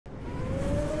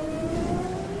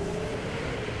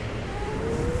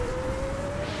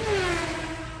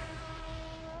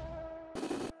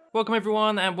Welcome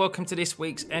everyone and welcome to this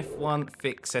week's F1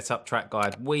 Fix Setup Track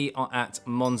Guide. We are at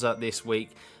Monza this week,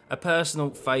 a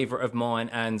personal favourite of mine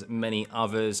and many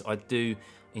others. I do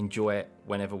enjoy it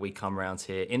whenever we come around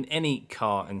here in any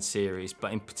car and series,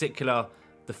 but in particular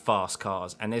the fast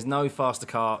cars. And there's no faster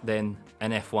car than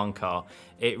an F1 car.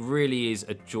 It really is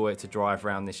a joy to drive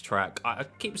around this track. I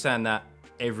keep saying that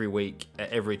every week at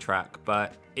every track,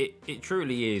 but it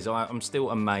truly is. I'm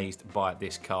still amazed by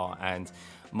this car, and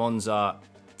Monza,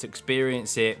 to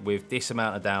experience it with this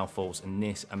amount of downforce and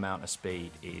this amount of speed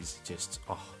is just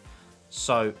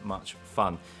so much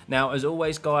fun. Now, as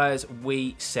always guys,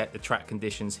 we set the track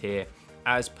conditions here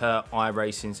as per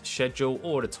iRacing's schedule,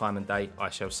 or the time and date I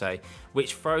shall say,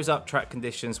 which throws up track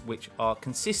conditions which are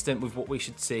consistent with what we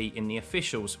should see in the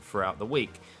officials throughout the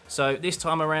week. So this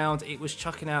time around it was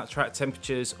chucking out track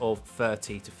temperatures of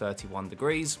 30 to 31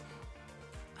 degrees.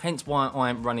 Hence why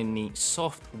I'm running the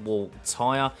soft wall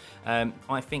tyre.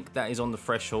 I think that is on the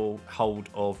threshold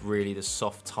of really the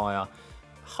soft tyre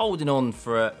holding on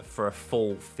for a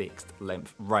full fixed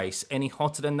length race. Any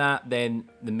hotter than that, then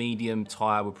the medium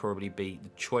tyre would probably be the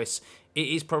choice. It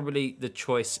is probably the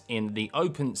choice in the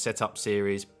open setup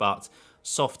series, but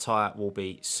soft tyre will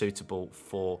be suitable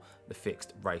for the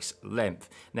fixed race length.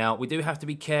 Now, we do have to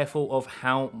be careful of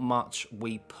how much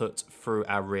we put through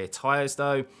our rear tyres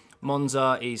though.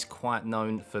 Monza is quite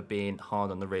known for being hard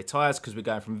on the rear tyres because we're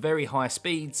going from very high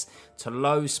speeds to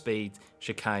low speed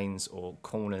chicanes or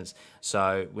corners.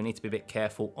 So we need to be a bit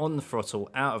careful on the throttle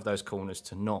out of those corners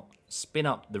to not spin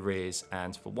up the rears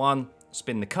and, for one,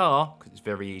 spin the car, because it's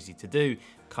very easy to do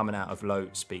coming out of low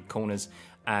speed corners,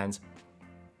 and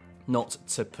not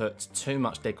to put too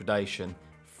much degradation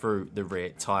through the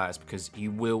rear tyres, because you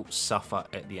will suffer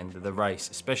at the end of the race,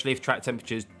 especially if track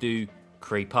temperatures do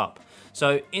creep up.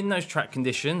 So in those track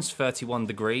conditions, 31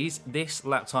 degrees, this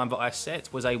lap time that I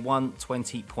set was a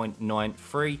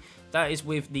 1:20.93. That is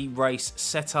with the race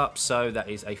setup, so that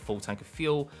is a full tank of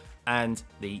fuel and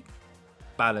the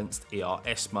balanced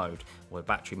ERS mode, or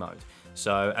battery mode.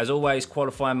 So as always,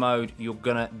 qualifying mode, you're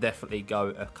gonna definitely go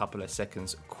a couple of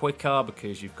seconds quicker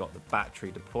because you've got the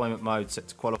battery deployment mode set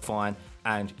to qualifying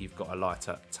and you've got a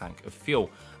lighter tank of fuel.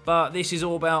 But this is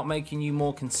all about making you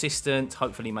more consistent,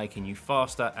 hopefully making you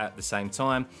faster at the same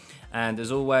time. And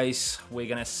as always, we're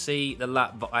gonna see the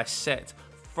lap that I set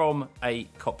from a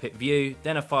cockpit view,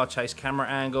 then a far chase camera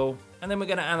angle, and then we're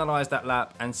gonna analyze that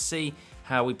lap and see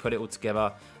how we put it all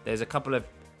together. There's a couple of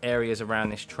areas around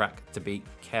this track to be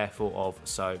careful of,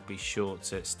 so be sure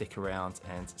to stick around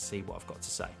and see what I've got to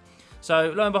say.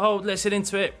 So lo and behold, let's get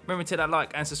into it. Remember to hit that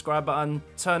like and subscribe button,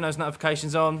 turn those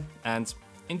notifications on, and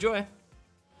enjoy.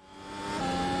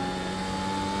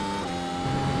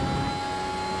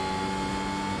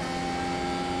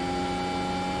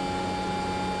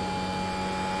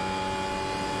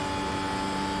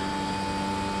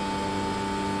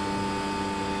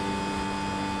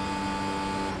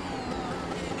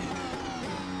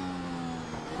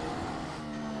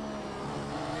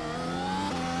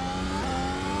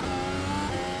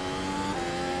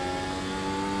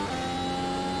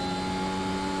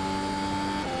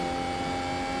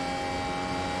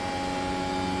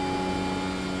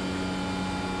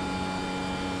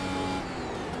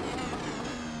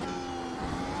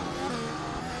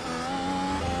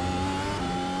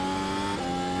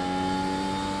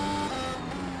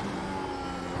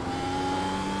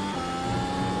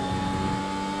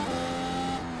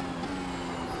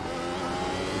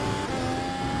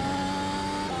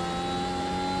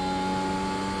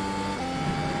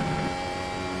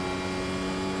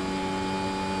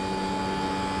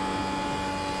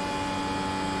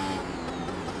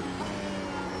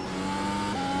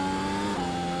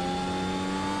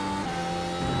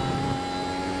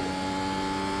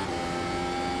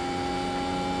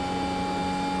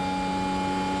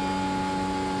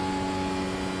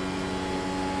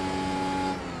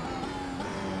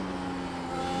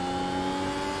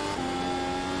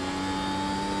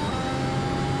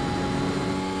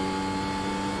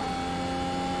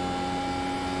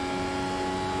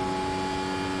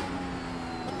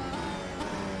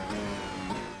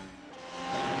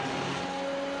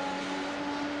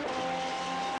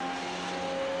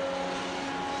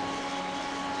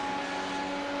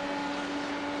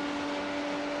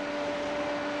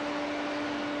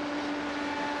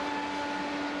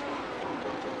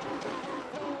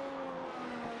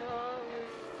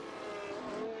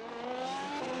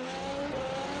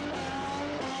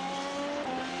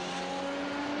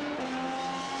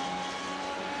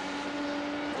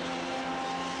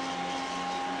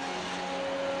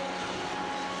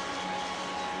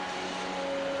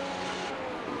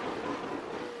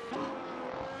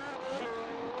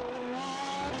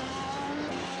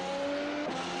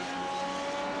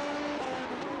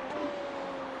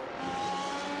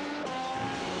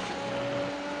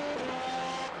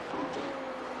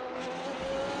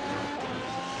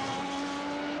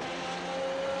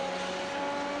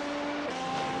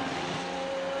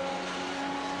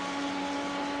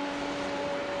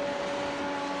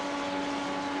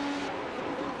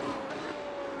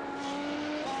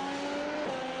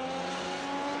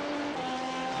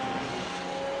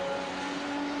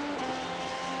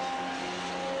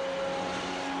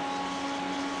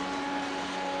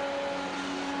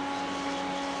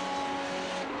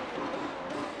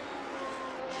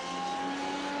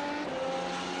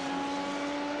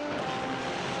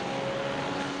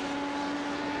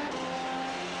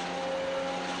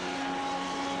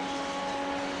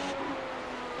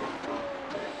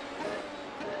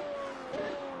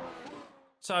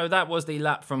 So that was the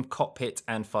lap from cockpit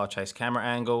and far chase camera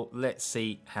angle. Let's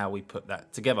see how we put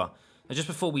that together. Now, just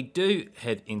before we do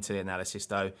head into the analysis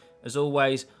though, as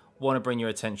always, want to bring your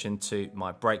attention to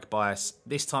my brake bias.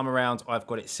 This time around, I've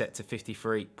got it set to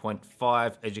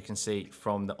 53.5, as you can see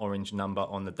from the orange number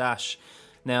on the dash.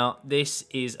 Now, this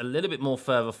is a little bit more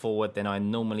further forward than I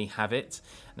normally have it.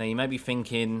 Now, you may be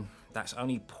thinking, that's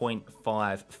only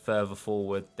 0.5 further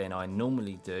forward than I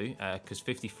normally do, because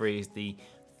 53 is the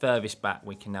furthest back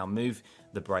we can now move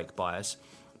the brake bias,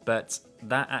 but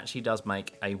that actually does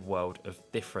make a world of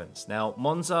difference. Now,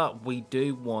 Monza, we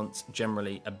do want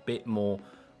generally a bit more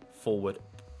forward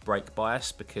brake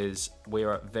bias because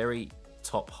we're at very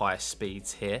top high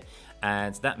speeds here,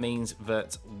 and that means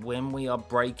that when we are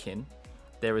braking,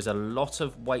 there is a lot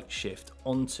of weight shift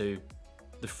onto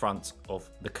the front of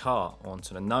the car,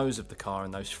 onto the nose of the car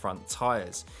and those front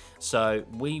tyres. So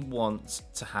we want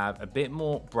to have a bit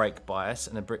more brake bias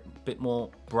and a bit more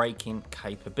braking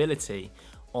capability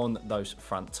on those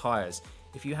front tyres.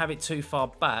 If you have it too far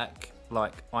back,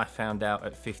 like I found out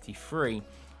at 53,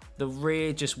 the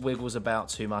rear just wiggles about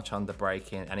too much under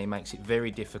braking, and it makes it very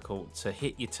difficult to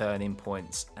hit your turning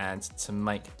points and to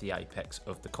make the apex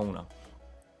of the corner.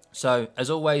 So as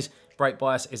always, brake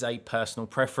bias is a personal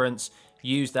preference.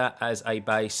 Use that as a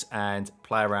base and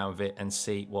play around with it and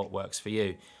see what works for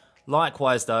you.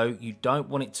 Likewise though, you don't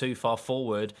want it too far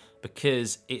forward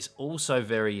because it's also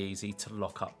very easy to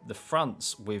lock up the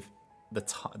fronts with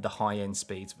the high-end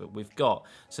speeds that we've got.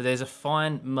 So there's a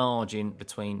fine margin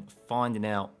between finding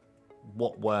out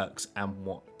what works and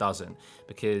what doesn't,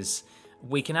 because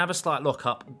we can have a slight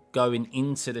lockup going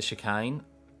into the chicane,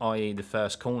 i.e. the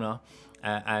first corner,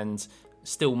 and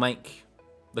still make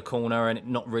the corner and it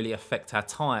not really affect our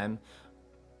time.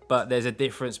 But there's a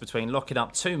difference between locking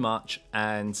up too much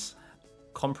and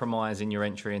compromising your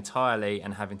entry entirely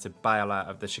and having to bail out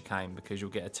of the chicane, because you'll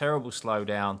get a terrible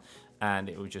slowdown and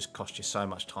it will just cost you so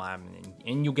much time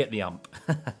and you'll get the ump.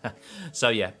 So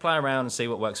yeah, play around and see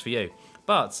what works for you.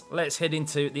 But let's head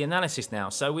into the analysis now.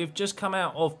 So we've just come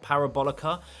out of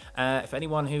Parabolica. For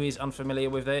anyone who is unfamiliar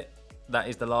with it, that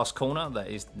is the last corner, that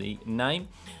is the name.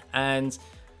 And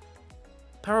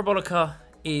Parabolica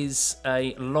is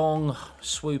a long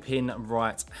swooping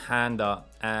right-hander,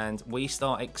 and we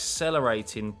start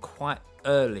accelerating quite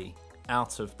early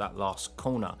out of that last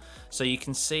corner. So you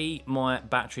can see my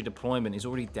battery deployment is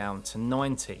already down to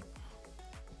 90.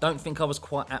 Don't think I was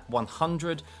quite at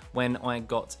 100 when I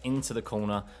got into the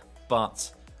corner,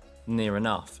 but near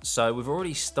enough. So we've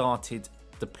already started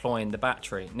deploying the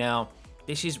battery. Now,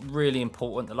 this is really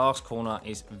important. The last corner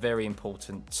is very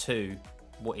important to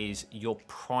what is your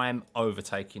prime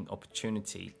overtaking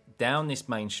opportunity down this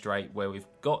main straight where we've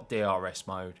got DRS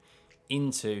mode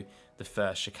into the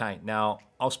first chicane. Now,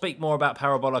 I'll speak more about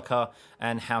Parabolica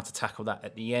and how to tackle that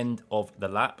at the end of the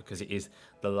lap because it is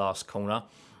the last corner.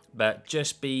 But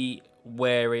just be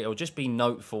wary, or just be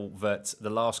noteful that the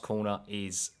last corner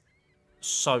is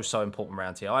so important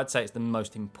around here. I'd say it's the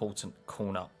most important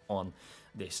corner on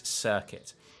this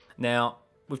circuit. Now,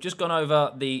 we've just gone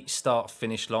over the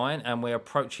start-finish line and we're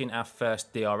approaching our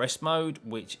first DRS mode,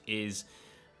 which is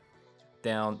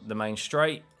down the main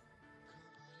straight.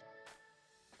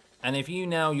 And if you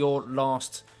now your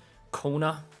last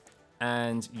corner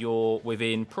and you're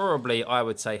within probably, I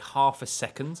would say, half a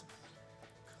second,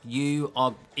 you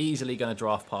are easily going to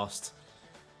draft past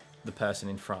the person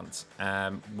in front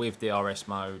with DRS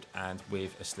mode and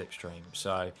with a slipstream.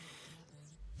 So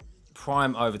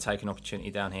prime overtaking opportunity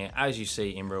down here, as you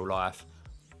see in real life.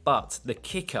 But the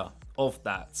kicker of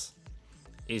that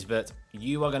is that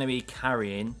you are going to be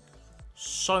carrying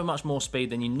so much more speed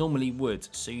than you normally would.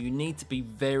 So you need to be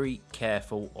very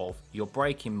careful of your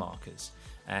braking markers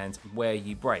and where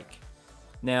you brake.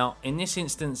 Now, in this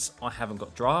instance, I haven't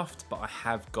got draft, but I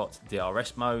have got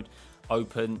DRS mode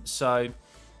open. So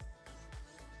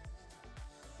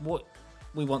what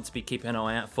we want to be keeping an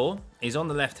eye out for is on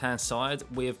the left hand side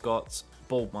we've got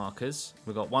board markers.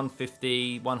 We've got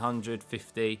 150,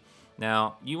 150.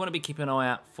 Now you want to be keeping an eye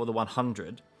out for the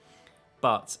 100,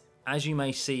 but as you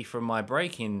may see from my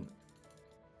braking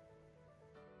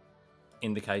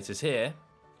indicators here,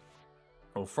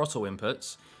 or throttle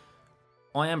inputs,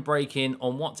 I am braking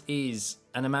on what is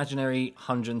an imaginary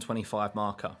 125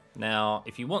 marker. Now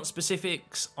if you want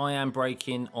specifics, I am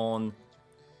braking on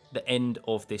the end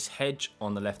of this hedge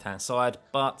on the left hand side,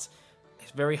 but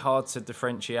it's very hard to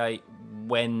differentiate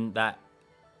when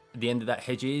the end of that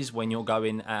hedge is when you're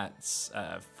going at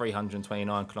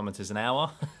 329 kilometers an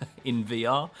hour in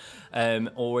VR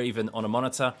or even on a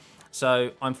monitor.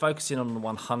 So I'm focusing on the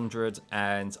 100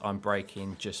 and I'm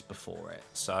braking just before it.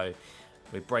 So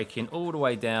we're braking all the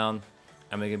way down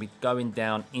and we're going to be going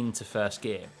down into first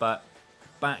gear. But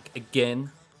back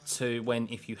again to when,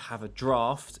 if you have a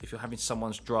draft, if you're having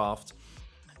someone's draft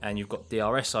and you've got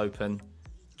DRS open,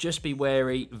 just be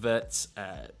wary that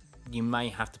you may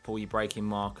have to pull your braking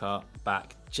marker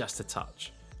back just a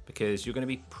touch, because you're going to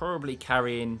be probably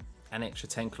carrying an extra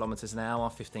 10 kilometers an hour,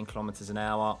 15 kilometers an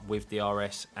hour with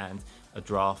DRS and a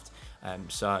draft.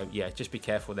 So yeah, just be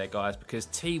careful there, guys, because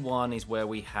T1 is where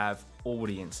we have all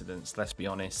the incidents, let's be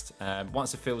honest.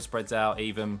 Once the field spreads out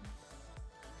even,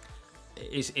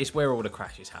 it's where all the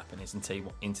crashes happen, is into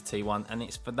T1, and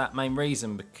it's for that main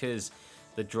reason, because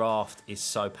the draft is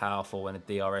so powerful and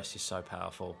the DRS is so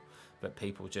powerful, but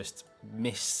people just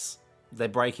miss their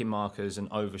braking markers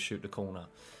and overshoot the corner.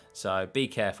 So be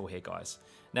careful here, guys.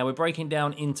 Now we're braking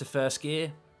down into first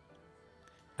gear,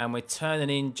 and we're turning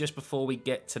in just before we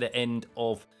get to the end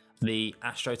of the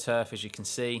AstroTurf, as you can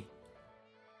see.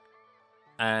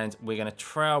 And we're going to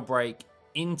trail brake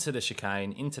into the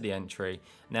chicane, into the entry.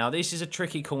 Now this is a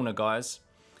tricky corner, guys,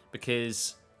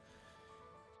 because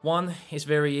one, it's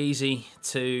very easy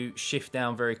to shift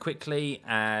down very quickly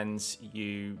and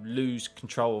you lose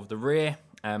control of the rear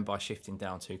by shifting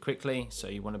down too quickly. So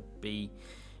you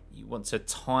want to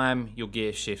time your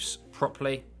gear shifts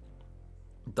properly.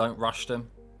 Don't rush them.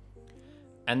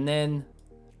 And then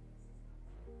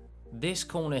this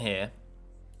corner here,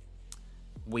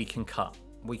 we can cut.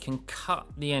 We can cut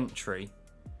the entry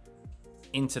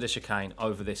into the chicane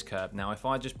over this curb. Now, if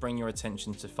I just bring your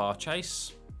attention to far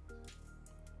chase,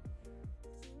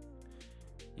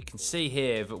 you can see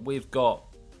here that we've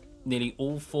got nearly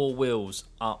all four wheels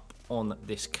up on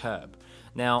this curb.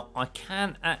 Now, I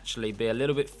can actually be a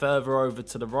little bit further over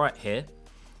to the right here,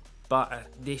 but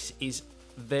this is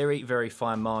very, very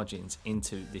fine margins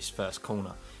into this first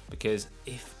corner, because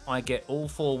if I get all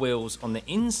four wheels on the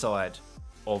inside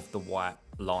of the white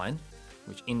line,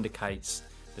 which indicates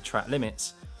the track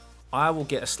limits, I will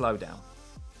get a slowdown.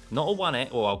 Not a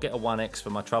 1x, or I'll get a 1x for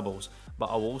my troubles, but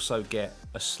I'll also get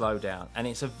a slowdown. And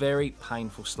it's a very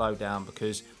painful slowdown,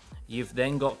 because you've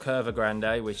then got Curva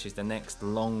Grande, which is the next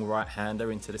long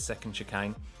right-hander into the second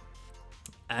chicane.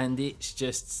 And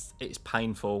it's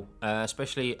painful,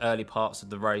 especially early parts of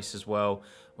the race as well,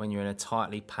 when you're in a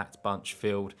tightly packed bunch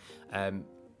field.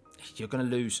 You're going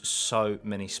to lose so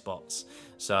many spots.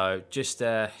 So just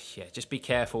be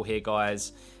careful here,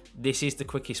 guys. This is the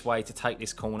quickest way to take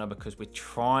this corner, because we're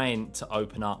trying to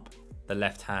open up the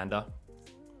left-hander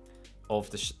of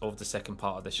the second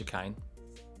part of the chicane.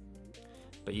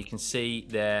 But you can see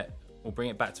there, we'll bring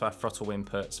it back to our throttle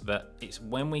inputs, but it's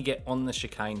when we get on the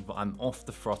chicane that I'm off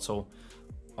the throttle.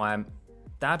 I'm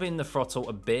dabbing the throttle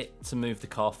a bit to move the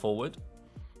car forward,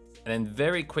 and then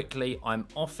very quickly I'm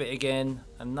off it again,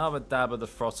 another dab of the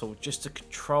throttle just to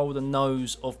control the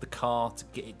nose of the car to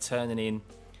get it turning in,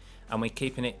 and we're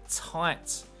keeping it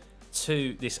tight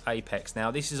to this apex. Now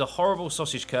this is a horrible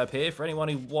sausage curb here. For anyone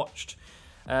who watched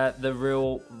the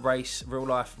real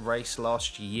life race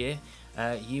last year,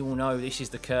 you will know this is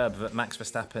the curb that Max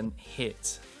Verstappen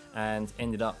hit and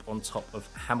ended up on top of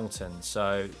Hamilton.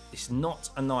 So it's not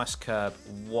a nice curb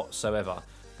whatsoever,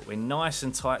 but we're nice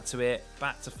and tight to it.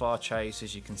 Back to far chase,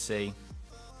 as you can see.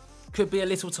 Could be a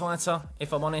little tighter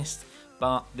if I'm honest,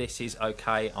 but this is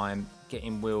okay. I'm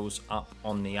getting wheels up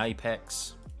on the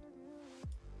apex,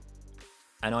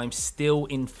 and I'm still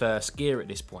in first gear at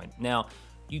this point. Now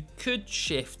you could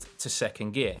shift to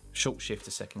second gear, short shift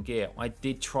to second gear. I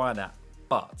did try that,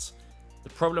 but the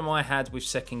problem I had with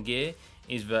second gear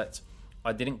is that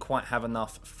I didn't quite have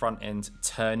enough front end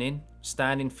turning.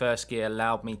 Standing first gear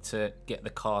allowed me to get the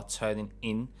car turning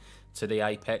in to the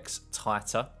apex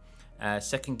tighter.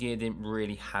 Second gear didn't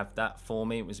really have that for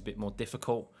me. It was a bit more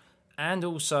difficult. And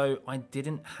also I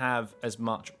didn't have as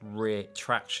much rear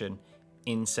traction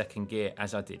in second gear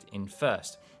as I did in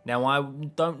first. Now I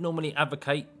don't normally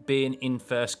advocate being in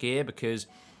first gear, because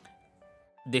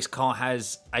this car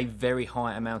has a very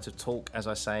high amount of torque, as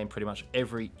I say in pretty much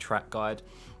every track guide.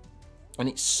 And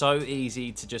it's so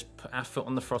easy to just put our foot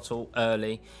on the throttle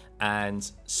early and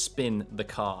spin the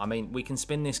car. I mean, we can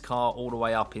spin this car all the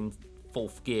way up in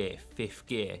fourth gear, fifth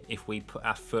gear, if we put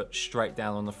our foot straight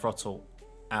down on the throttle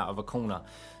out of a corner.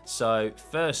 So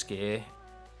first gear,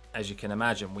 as you can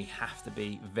imagine, we have to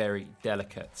be very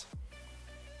delicate.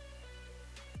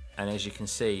 And as you can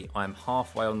see, I'm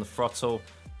halfway on the throttle,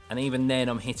 and even then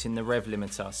I'm hitting the rev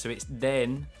limiter. So it's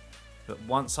then that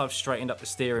once I've straightened up the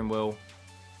steering wheel,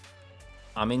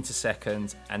 I'm into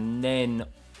second, and then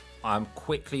I'm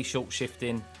quickly short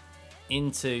shifting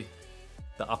into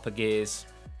the upper gears.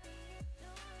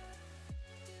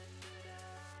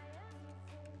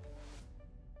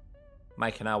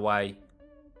 Making our way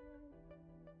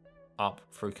up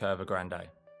through Curva Grande.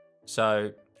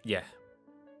 So yeah,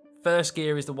 first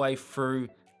gear is the way through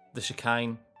the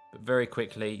chicane, but very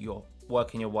quickly you're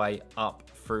working your way up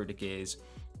through the gears,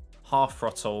 half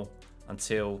throttle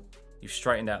until you've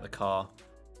straightened out the car.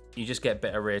 You just get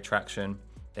better rear traction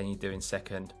than you do in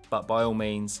second. But by all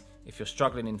means, if you're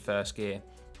struggling in first gear,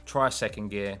 try second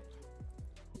gear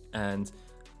and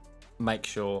make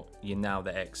sure you nail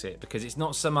the exit, because it's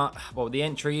not so much, well, the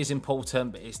entry is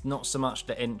important, but it's not so much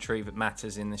the entry that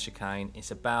matters in the chicane. It's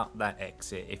about that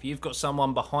exit. If you've got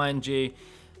someone behind you,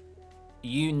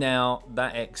 you nail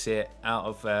that exit out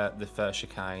of the first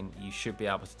chicane, you should be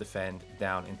able to defend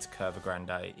down into Curva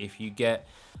Grande. If you get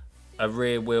a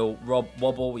rear wheel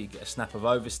wobble, you get a snap of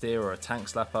oversteer or a tank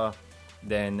slapper,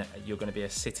 then you're going to be a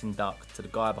sitting duck to the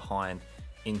guy behind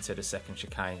into the second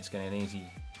chicane. It's going to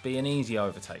be an easy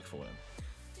overtake for them.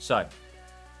 So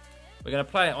we're going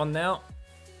to play it on now,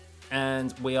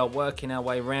 and we are working our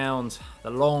way around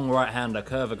the long right-hander,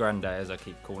 Curva Grande as I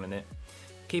keep calling it.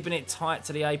 Keeping it tight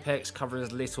to the apex, covering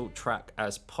as little track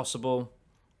as possible.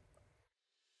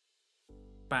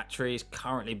 Batteries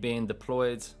currently being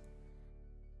deployed.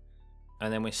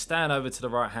 And then we stand over to the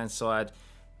right-hand side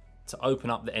to open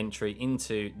up the entry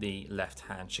into the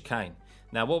left-hand chicane.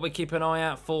 Now what we keep an eye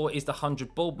out for is the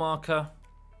 100 bulb marker.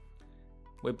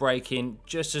 We're braking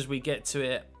just as we get to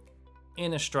it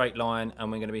in a straight line,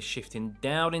 and we're going to be shifting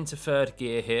down into third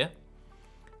gear here.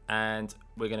 And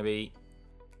we're going to be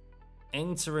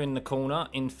entering the corner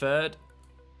in third,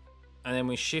 and then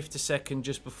we shift to second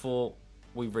just before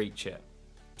we reach it.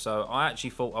 So I actually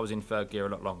thought I was in third gear a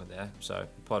lot longer there, so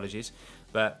apologies,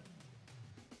 but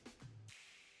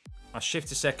I shift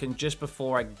to second just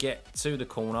before I get to the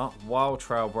corner while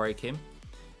trail braking.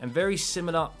 And very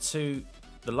similar to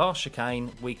the last chicane,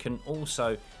 we can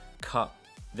also cut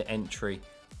the entry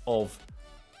of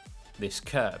this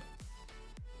curb.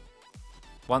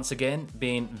 Once again,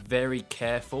 being very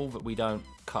careful that we don't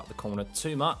cut the corner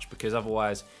too much, because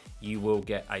otherwise you will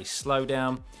get a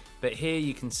slowdown. But here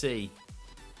you can see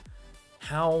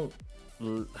how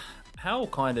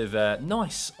kind of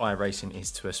nice iRacing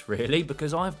is to us, really,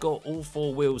 because I've got all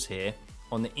four wheels here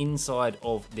on the inside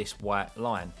of this white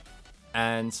line,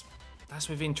 and that's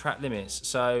within track limits.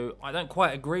 So I don't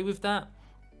quite agree with that.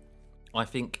 I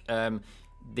think there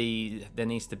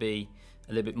needs to be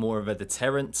a little bit more of a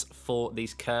deterrent for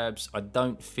these curbs. I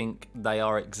don't think they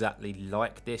are exactly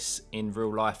like this in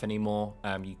real life anymore.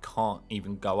 You can't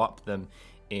even go up them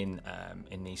in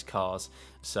these cars.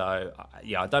 So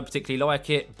yeah, I don't particularly like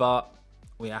it, but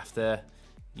we have to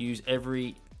use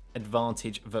every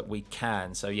advantage that we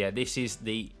can. So yeah, this is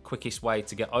the quickest way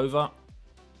to get over.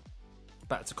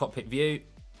 Back to cockpit view.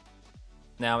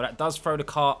 Now that does throw the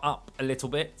car up a little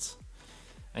bit,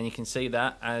 and you can see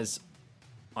that as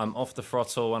I'm off the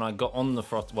throttle, and I got on the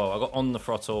throttle. Well, I got on the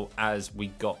throttle as we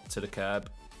got to the curb,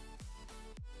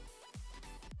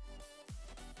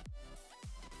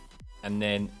 and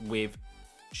then we've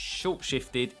short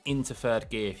shifted into third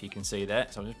gear, if you can see there.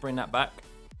 So I'll just bring that back.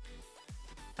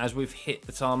 As we've hit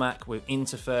the tarmac, we're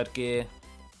into third gear,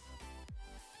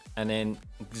 and then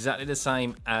exactly the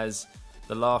same as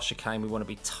the last chicane, we want to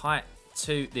be tight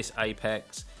to this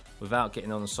apex without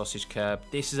getting on the sausage curb.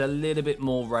 This is a little bit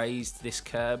more raised, this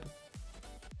curb,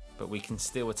 but we can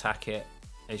still attack it,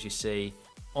 as you see,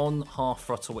 on half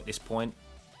throttle at this point,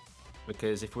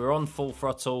 because if we're on full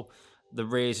throttle, the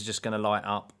rears are just going to light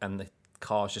up and the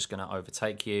car's just going to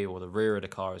overtake you, or the rear of the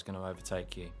car is going to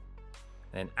overtake you.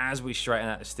 Then as we straighten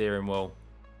out the steering wheel,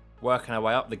 working our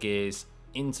way up the gears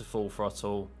into full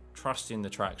throttle, trusting the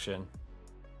traction,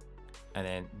 and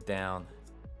then down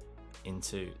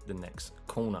into the next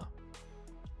corner.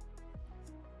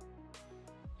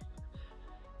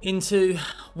 Into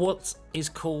what is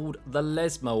called the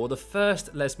Lesmo, or the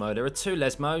first Lesmo. There are two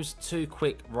Lesmos, two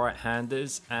quick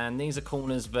right-handers, and these are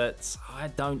corners that I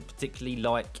don't particularly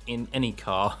like in any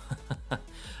car.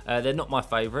 They're not my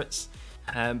favourites,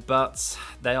 but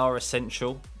they are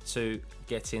essential to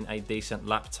getting a decent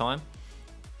lap time.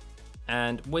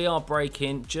 And we are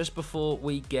braking just before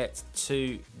we get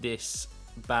to this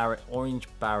orange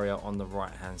barrier on the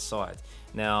right hand side.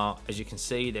 Now, as you can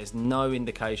see, there's no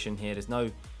indication here, there's no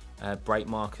brake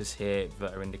markers here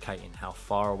that are indicating how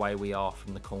far away we are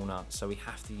from the corner, so we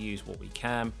have to use what we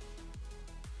can.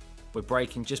 We're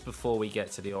braking just before we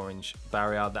get to the orange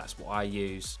barrier. That's what I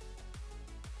use.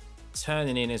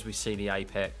 Turning in as we see the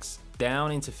apex,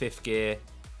 down into fifth gear,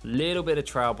 little bit of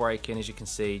trail braking, as you can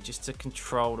see, just to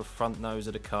control the front nose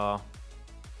of the car.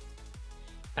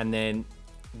 And then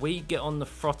we get on the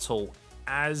throttle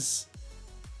as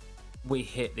we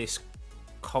hit this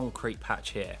concrete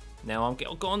patch here. Now I've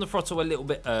got on the throttle a little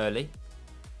bit early,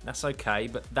 That's okay,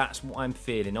 but that's what I'm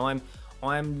feeling.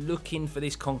 I'm looking for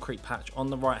this concrete patch on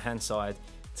the right hand side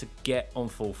to get on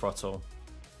full throttle.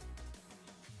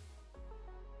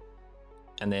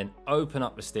 And then open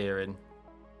up the steering.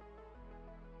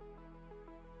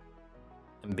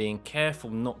 And being careful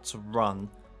not to run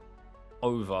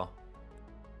over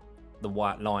the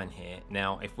white line here.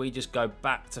 Now, if we just go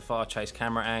back to far chase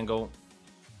camera angle,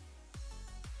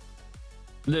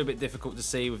 a little bit difficult to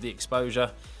see with the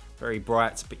exposure, very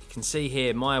bright, but you can see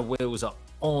here my wheels are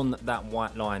on that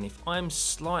white line. If I'm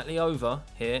slightly over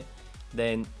here,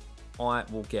 then I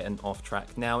will get an off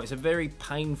track. Now, it's a very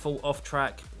painful off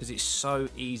track because it's so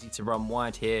easy to run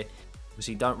wide here.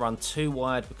 Obviously, don't run too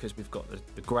wide because we've got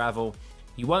the gravel.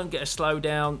 You won't get a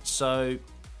slowdown, so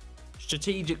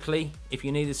strategically, if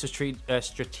you need a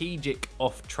strategic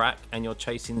off track and you're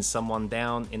chasing someone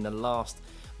down in the last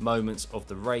moments of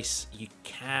the race, you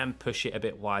can push it a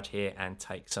bit wide here and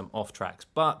take some off tracks.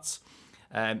 But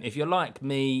if you're like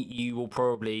me, you will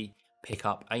probably pick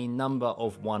up a number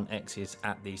of 1Xs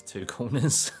at these two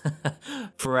corners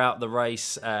throughout the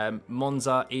race.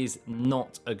 Monza is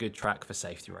not a good track for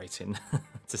safety rating,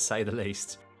 to say the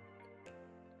least.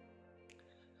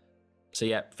 So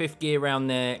yeah, 5th gear around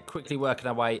there, quickly working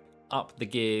our way up the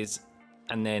gears,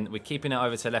 and then we're keeping it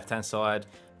over to the left-hand side.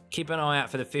 Keep an eye out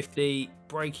for the 50,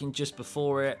 braking just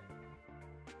before it.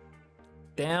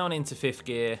 Down into 5th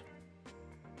gear.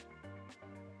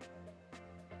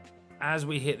 As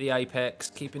we hit the apex,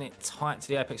 keeping it tight to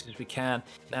the apex as we can.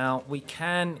 Now, we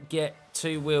can get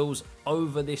 2 wheels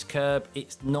over this curb.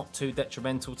 It's not too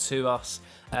detrimental to us.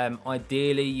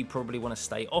 Ideally, you probably want to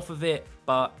stay off of it,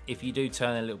 but if you do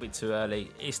turn a little bit too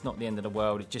early, it's not the end of the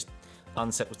world. It just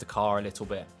unsettles the car a little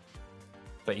bit.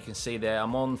 But you can see there,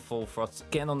 I'm on full throttle,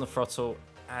 getting on the throttle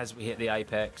as we hit the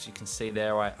apex. You can see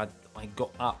there, I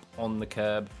got up on the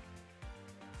curb.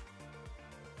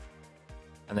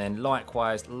 And then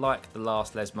likewise, like the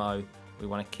last Lesmo, we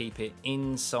want to keep it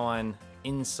inside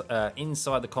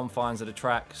the confines of the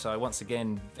track. So once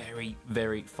again, very,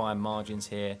 very fine margins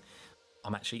here.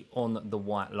 I'm actually on the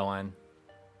white line.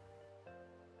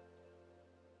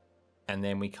 And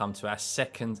then we come to our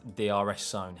second DRS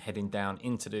zone, heading down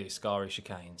into the Hiscox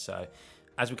chicane. So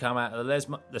as we come out of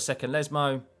the second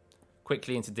Lesmo,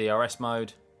 quickly into DRS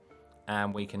mode,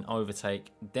 and we can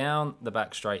overtake down the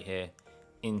back straight here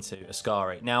into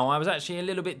Hiscox. Now, I was actually a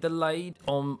little bit delayed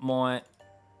on my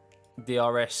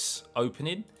DRS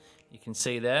opening. You can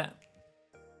see there.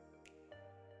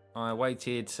 I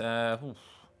waited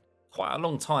quite a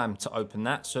long time to open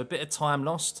that, so a bit of time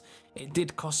lost. It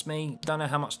did cost me, don't know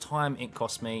how much time it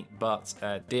cost me, but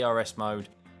DRS mode,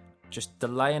 just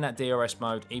delaying that DRS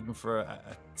mode even for a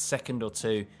second or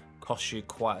two costs you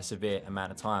quite a severe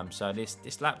amount of time. So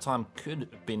this lap time could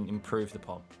have been improved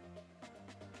upon.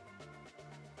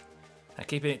 Now,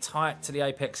 keeping it tight to the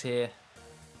apex here,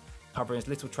 covering as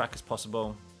little track as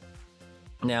possible.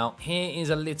 Now, here is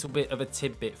a little bit of a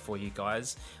tidbit for you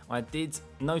guys. I did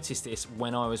notice this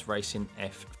when I was racing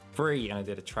F3 and I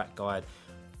did a track guide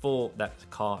for that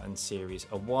car and series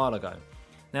a while ago.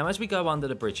 Now, as we go under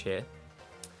the bridge here,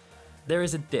 there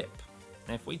is a dip.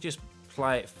 And if we just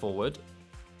play it forward,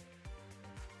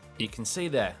 you can see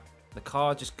there, the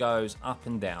car just goes up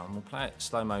and down. We'll play it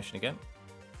slow motion again.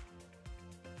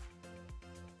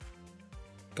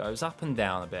 Goes up and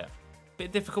down a bit.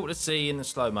 Bit difficult to see in the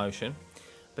slow motion,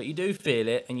 but you do feel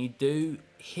it and you do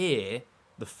hear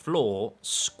the floor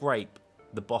scrape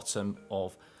the bottom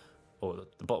of, or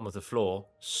the bottom of the floor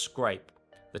scrape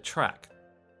the track.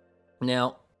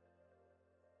 Now,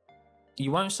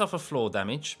 you won't suffer floor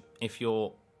damage if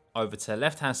you're over to the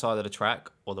left-hand side of the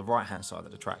track or the right-hand side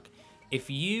of the track. If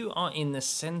you are in the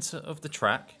center of the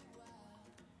track,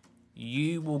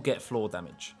 you will get floor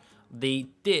damage. The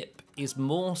dip is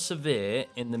more severe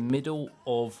in the middle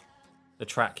of the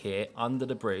track here, under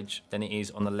the bridge, than it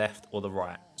is on the left or the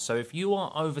right. So if you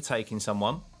are overtaking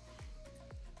someone,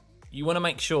 you want to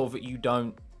make sure that you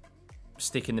don't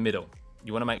stick in the middle.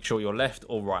 You want to make sure you're left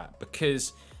or right,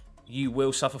 because you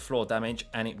will suffer floor damage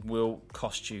and it will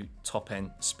cost you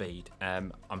top-end speed.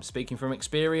 I'm speaking from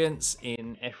experience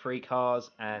in F3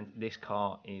 cars, and this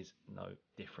car is no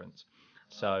different.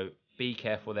 So be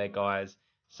careful there, guys.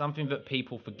 Something that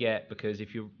people forget, because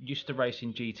if you're used to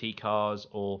racing GT cars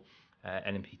or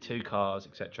LMP2 cars,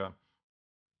 etc.,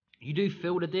 you do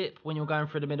feel the dip when you're going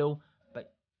through the middle,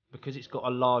 but because it's got a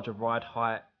larger ride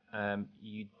height,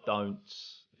 you don't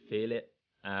feel it,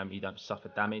 you don't suffer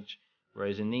damage.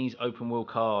 Whereas in these open wheel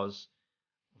cars,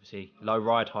 obviously low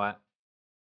ride height,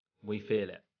 we feel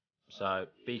it. So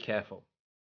be careful.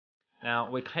 Now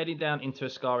we're heading down into a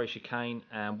Ascari chicane,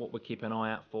 and what we're keeping an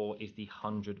eye out for is the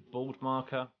 100 board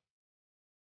marker.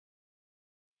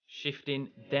 Shifting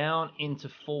down into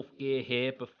 4th gear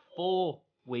here before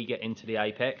we get into the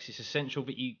apex. It's essential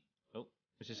that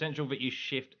you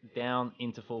shift down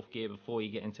into 4th gear before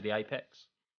you get into the apex.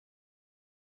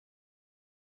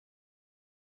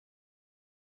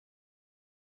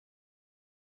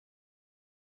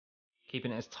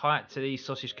 Keeping it as tight to these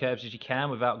sausage curbs as you can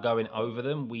without going over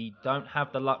them. We don't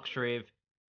have the luxury of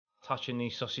touching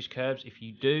these sausage curbs. If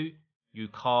you do, your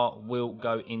car will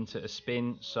go into a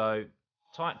spin. So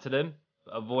tight to them,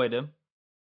 but avoid them.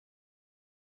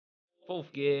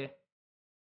 4th gear,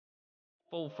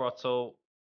 full throttle,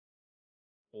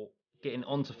 or getting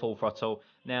onto full throttle.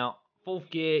 Now, 4th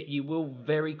gear, you will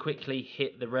very quickly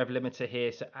hit the rev limiter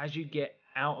here. So as you get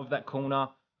out of that corner,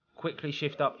 quickly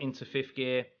shift up into 5th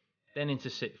gear, then into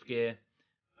 6th gear.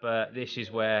 But this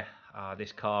is where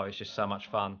this car is just so much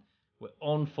fun. We're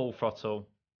on full throttle,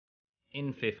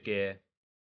 in 5th gear.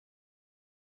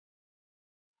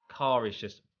 Car is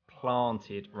just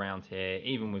planted around here,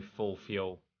 even with full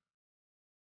fuel.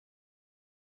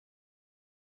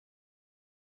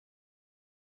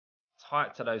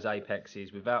 Tight to those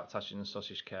apexes without touching the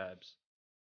sausage curbs.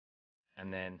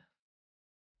 And then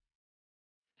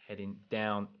heading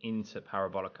down into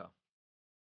Parabolica.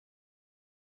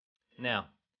 Now,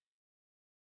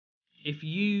 if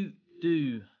you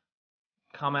do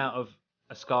come out of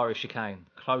a Ascari chicane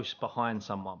close behind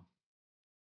someone,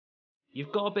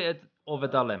 you've got a bit of a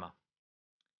dilemma,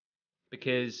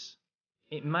 because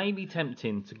it may be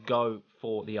tempting to go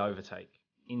for the overtake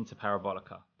into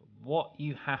Parabolica. But what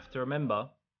you have to remember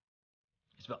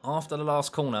is that after the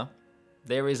last corner,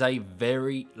 there is a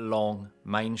very long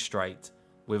main straight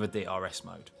with a DRS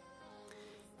mode.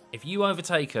 If you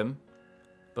overtake them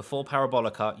before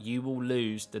Parabolica, you will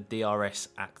lose the DRS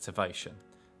activation.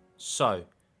 So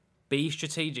be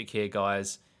strategic here,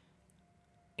 guys.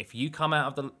 If you come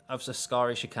out of the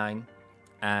Ascari chicane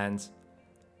and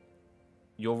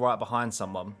you're right behind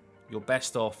someone, you're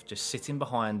best off just sitting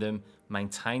behind them,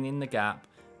 maintaining the gap,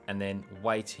 and then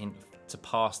waiting to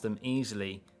pass them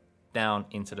easily down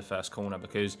into the first corner,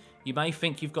 because you may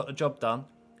think you've got the job done,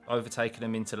 overtaking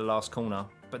them into the last corner,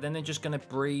 but then they're just going to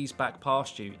breeze back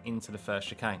past you into the first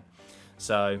chicane.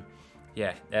 So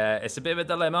yeah, it's a bit of a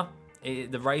dilemma.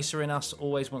 The racer in us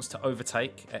always wants to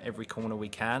overtake at every corner we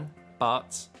can,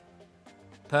 but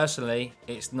personally,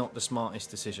 it's not the smartest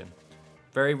decision.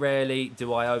 Very rarely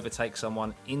do I overtake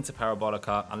someone into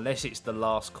Parabolica unless it's the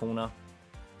last corner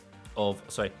of,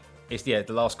 the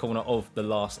last corner of the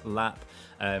last lap,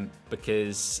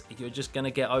 because you're just going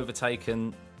to get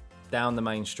overtaken down the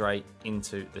main straight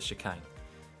into the chicane.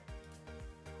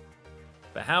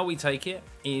 But how we take it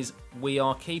is we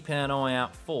are keeping an eye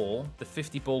out for the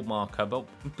 50 ball marker, but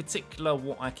in particular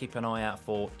what I keep an eye out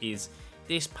for is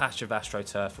this patch of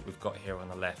AstroTurf that we've got here on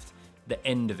the left, the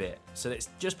end of it. So it's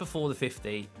just before the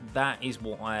 50. That is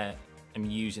what I am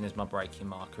using as my braking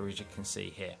marker, as you can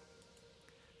see here.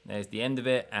 There's the end of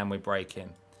it, and we're braking.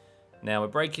 Now we're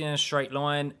braking in a straight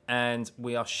line, and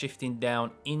we are shifting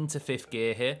down into 5th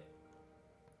gear here.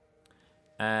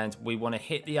 And we want to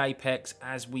hit the apex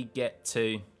as we get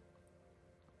to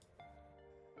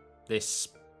this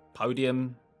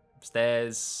podium,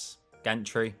 stairs,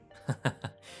 gantry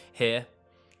here.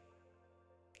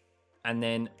 And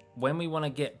then when we want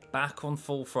to get back on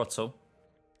full throttle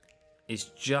is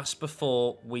just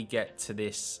before we get to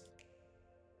this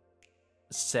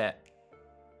set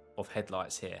of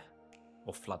headlights here,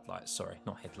 or floodlights, sorry,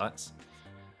 not headlights.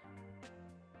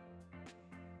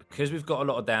 Because we've got a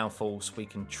lot of downforce, we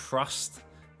can trust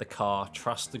the car,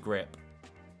 trust the grip.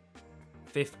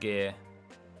 5th gear,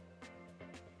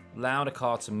 allow the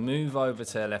car to move over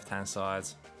to the left-hand side.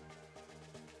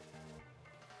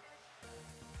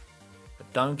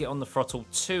 But don't get on the throttle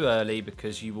too early,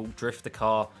 because you will drift the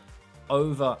car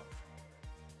over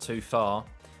too far.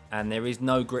 And there is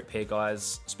no grip here,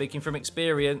 guys. Speaking from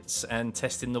experience and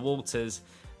testing the waters,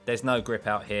 there's no grip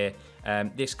out here.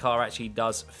 This car actually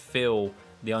does feel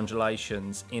the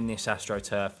undulations in this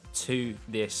AstroTurf to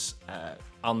this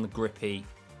ungrippy,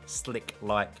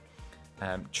 slick-like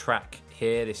track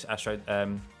here, this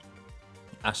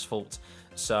asphalt.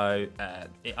 So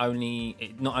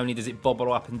not only does it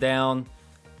bobble up and down,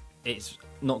 it's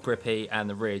not grippy, and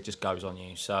the rear just goes on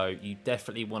you. So you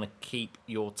definitely want to keep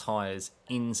your tyres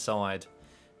inside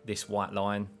this white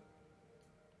line.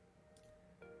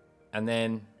 And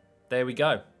then there we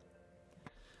go.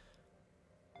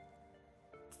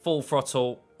 Full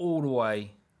throttle all the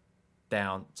way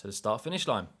down to the start-finish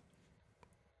line.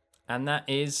 And that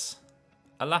is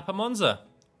a lap of Monza.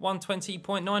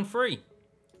 120.93.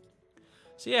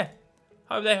 So yeah,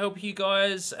 hope they help you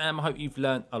guys. I hope you've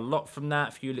learned a lot from that,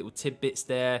 a few little tidbits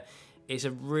there. It's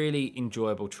a really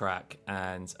enjoyable track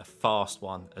and a fast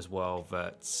one as well.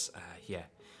 But yeah,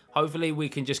 hopefully we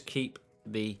can just keep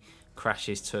the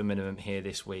crashes to a minimum here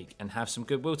this week and have some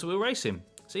good wheel-to-wheel racing.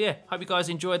 So yeah, hope you guys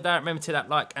enjoyed that. Remember to hit that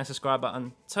like and subscribe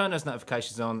button, turn those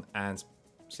notifications on, and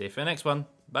see you for the next one.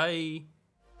 Bye.